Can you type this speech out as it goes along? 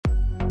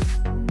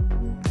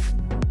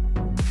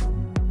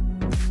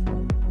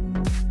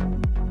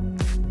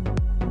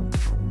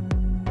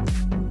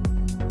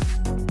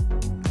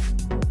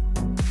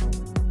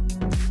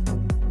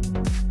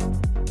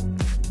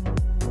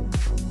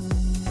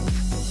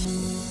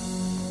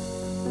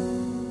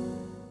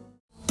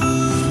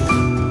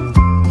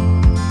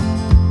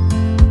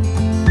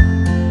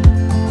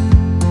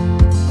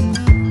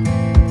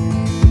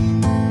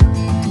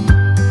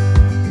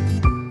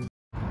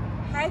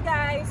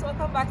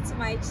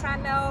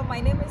channel.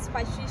 My name is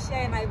Patricia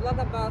and I vlog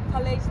about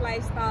college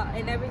lifestyle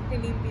and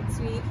everything in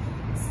between.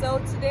 So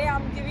today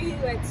I'm giving you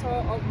a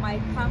tour of my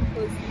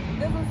campus.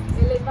 This is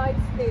Illinois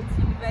State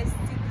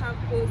University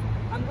campus.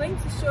 I'm going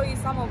to show you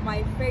some of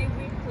my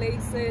favorite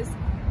places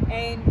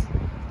and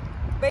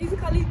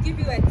basically give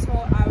you a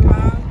tour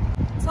around.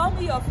 Tell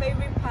me your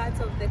favorite part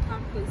of the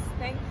campus.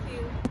 Thank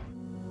you.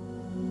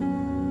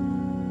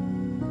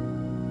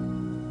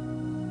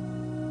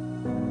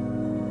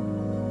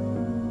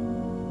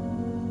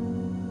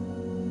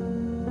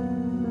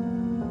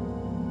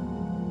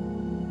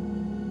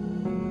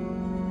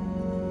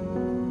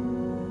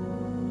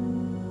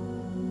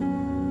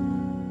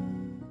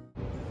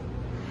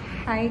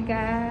 Hi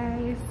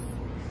guys,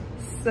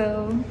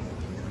 so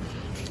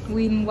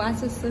we're in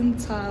Watterson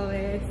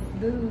Towers.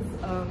 This is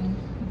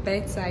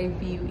bird's eye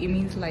view. It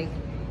means like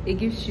it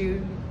gives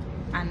you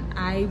an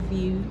eye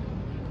view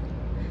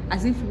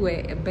as if we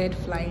were a bird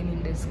flying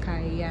in the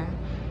sky. Yeah,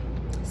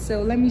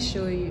 so let me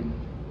show you.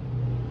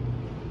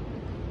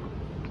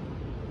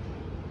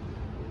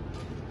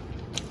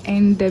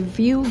 And the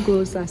view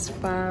goes as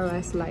far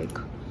as, like,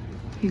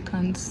 you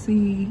can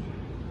see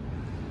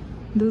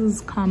this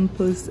is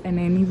campus and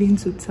then even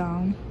to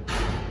town.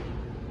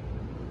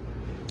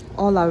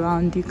 All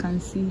around you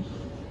can see.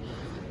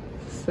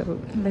 So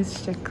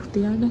let's check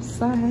the other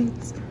side.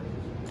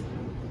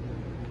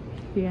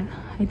 Yeah,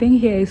 I think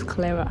here is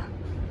clearer.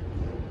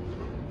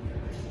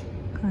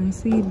 You can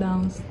see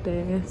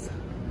downstairs.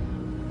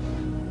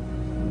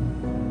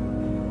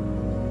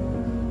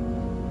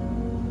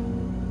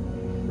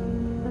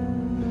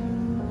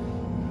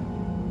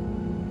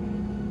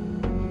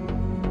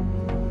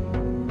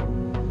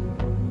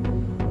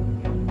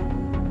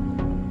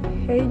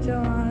 Hey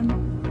John.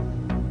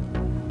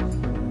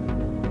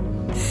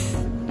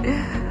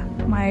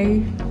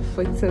 My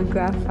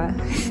photographer.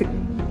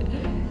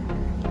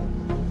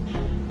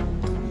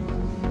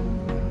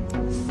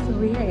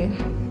 So yeah,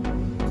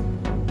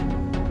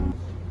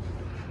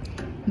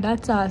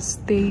 that's our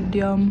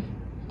stadium.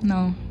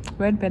 No,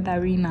 Redbird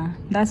Arena.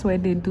 That's where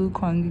they do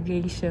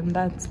congregation.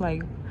 That's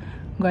like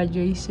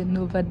graduation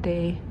over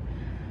there.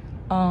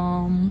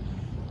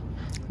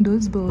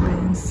 Those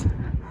buildings,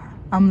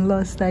 I'm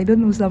lost. I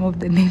don't know some of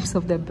the names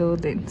of the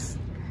buildings.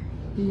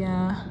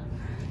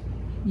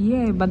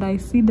 Yeah, but I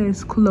see the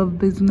School of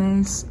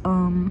Business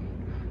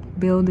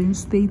building,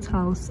 State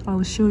House.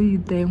 I'll show you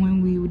there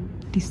when we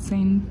would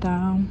descend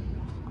down.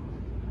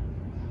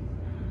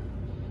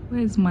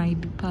 Where's my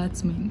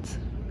department?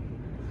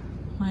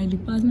 My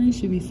department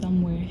should be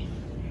somewhere.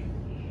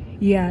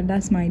 Yeah,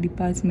 that's my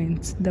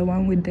department, the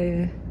one with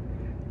the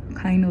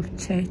kind of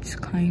church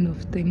kind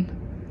of thing.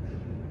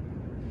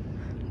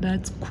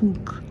 That's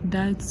Cook,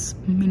 that's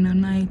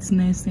Mennonite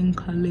Nursing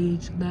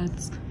College,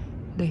 that's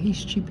the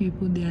history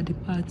people, their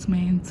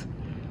department.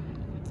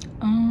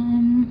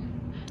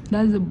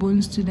 That's the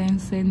Bone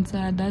Student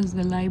Center, that's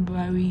the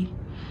library.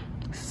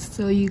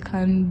 So you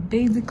can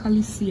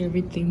basically see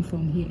everything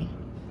from here.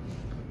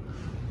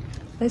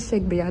 Let's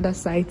check the other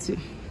side too.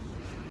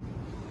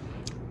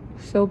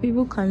 So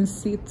people can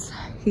sit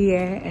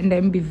here and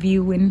then be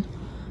viewing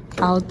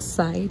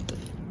outside.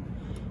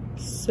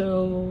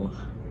 So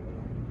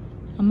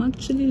I'm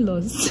actually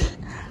lost.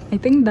 I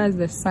think that's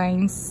the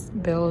science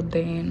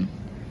building.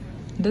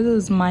 This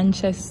is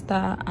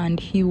Manchester and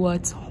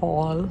Heworth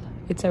Hall.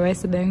 It's a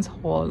residence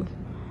hall.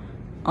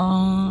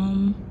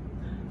 I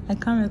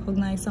can't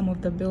recognize some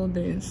of the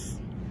buildings.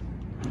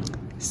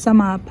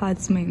 Some are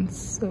apartments.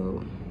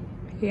 So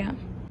yeah.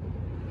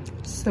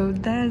 So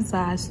there's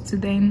our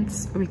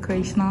students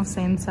recreational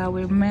center.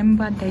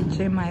 Remember the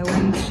gym I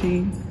went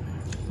to?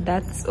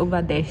 That's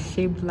over there,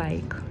 shaped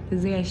like,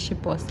 is it a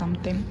ship or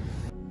something?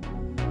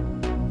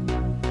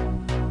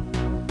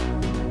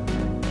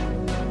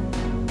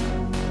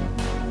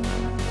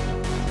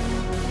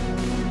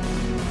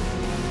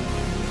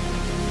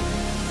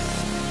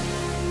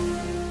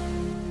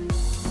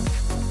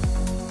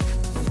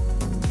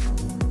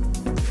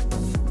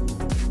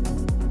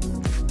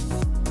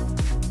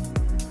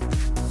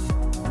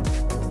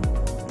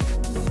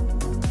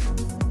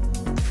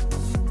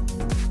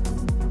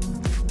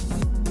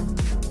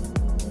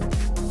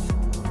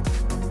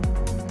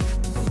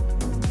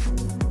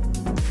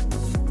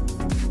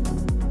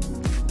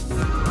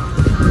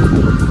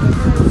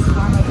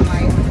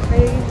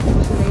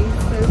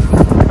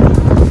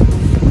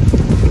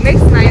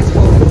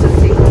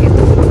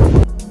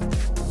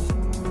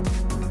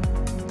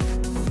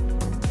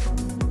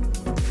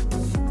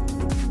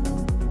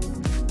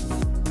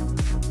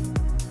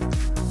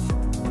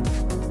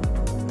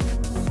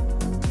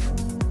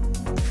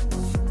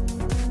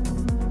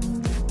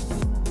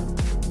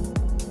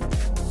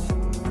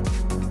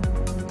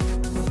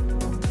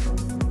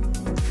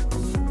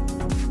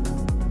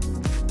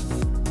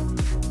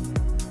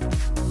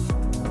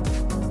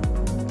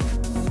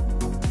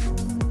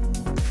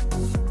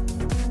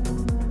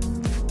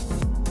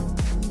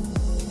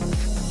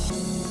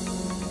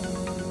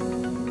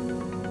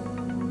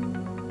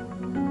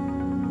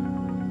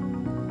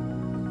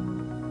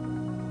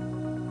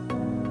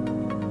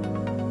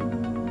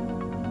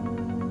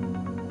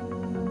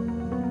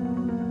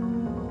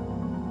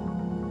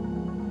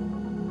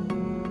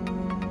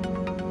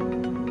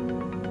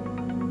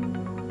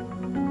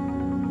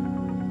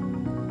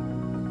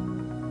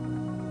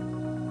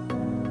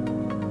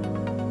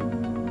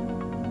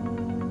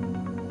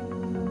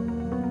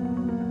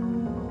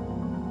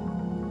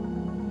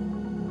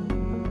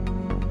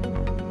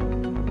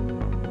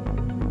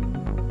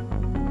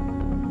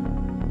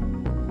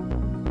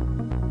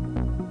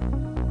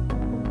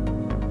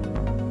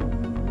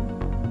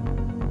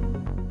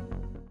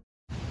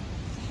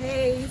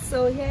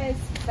 So here's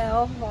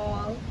Bell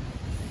Hall.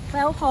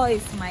 Bell Hall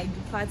is my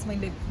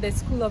department, the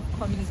School of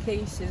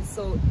Communication.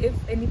 So if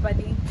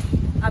anybody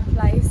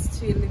applies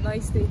to Illinois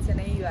State and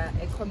then you are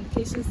a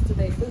communication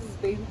student, this is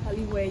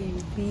basically where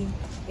you'll be.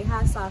 It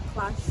has our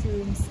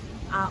classrooms,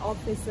 our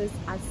offices.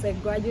 As a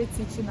graduate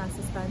teaching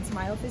assistant,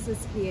 my office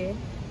is here,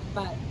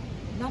 but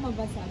none of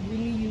us have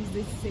really used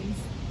this since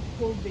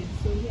COVID.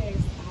 So here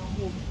is our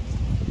home,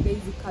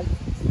 basically.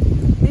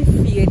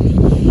 This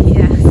yearly,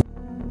 yes.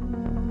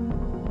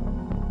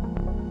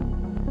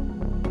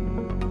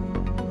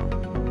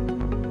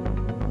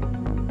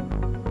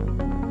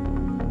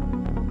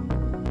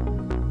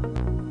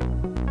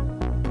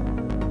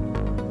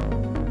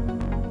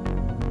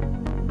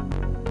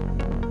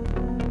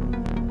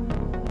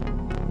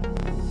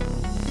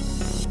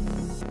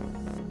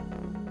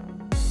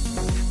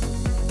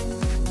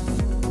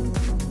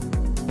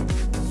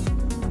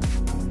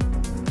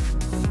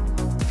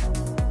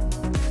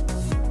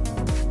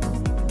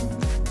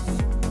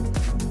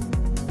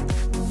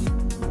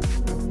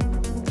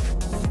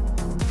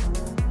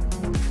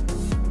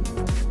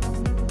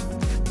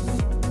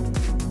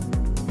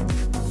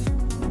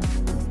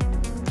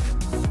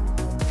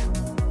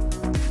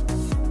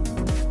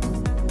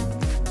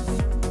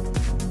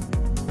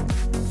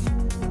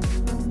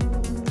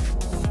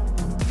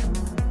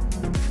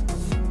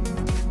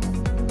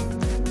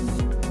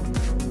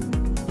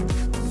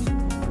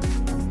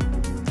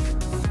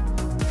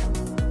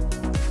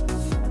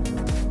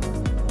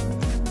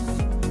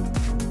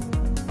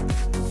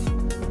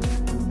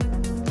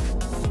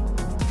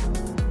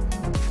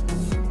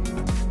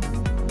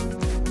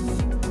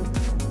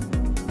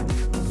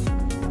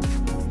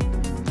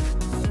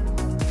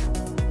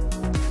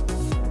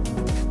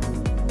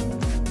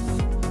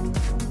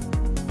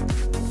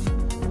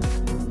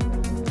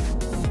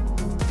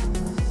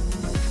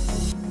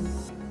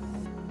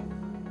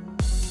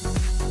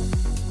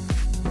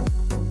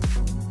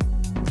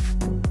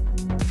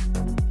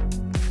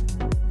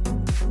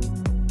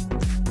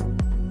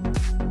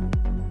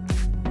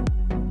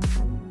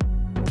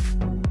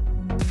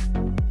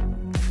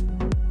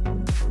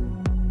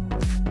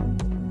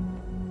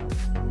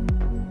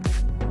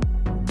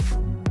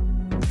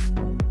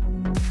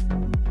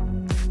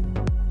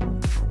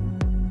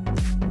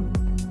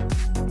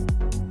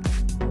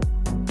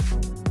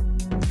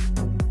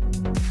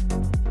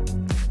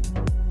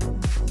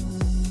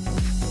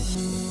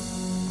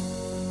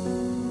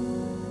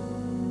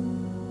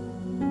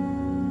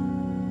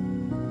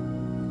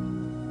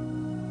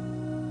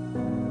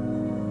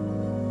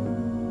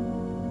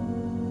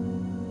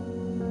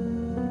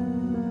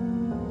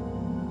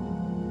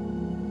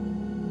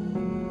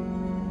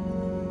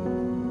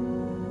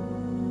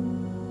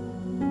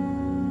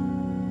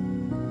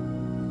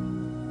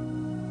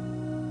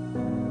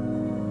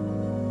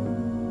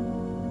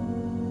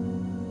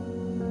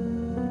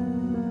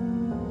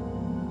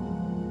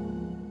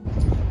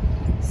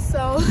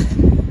 So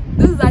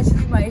this is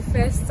actually my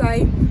first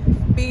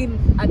time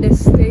being at the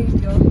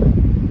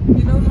stadium.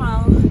 You know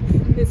how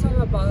they talk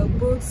about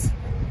books,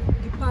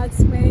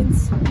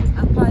 departments,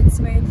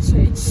 apartment,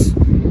 church.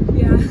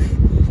 Yeah.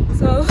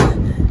 So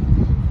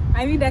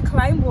I mean the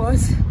climb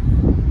was,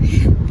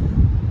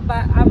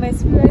 but I'm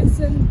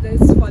experiencing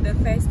this for the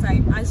first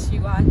time, as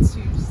you are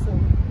too. So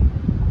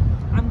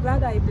I'm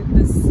glad I did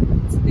this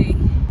today.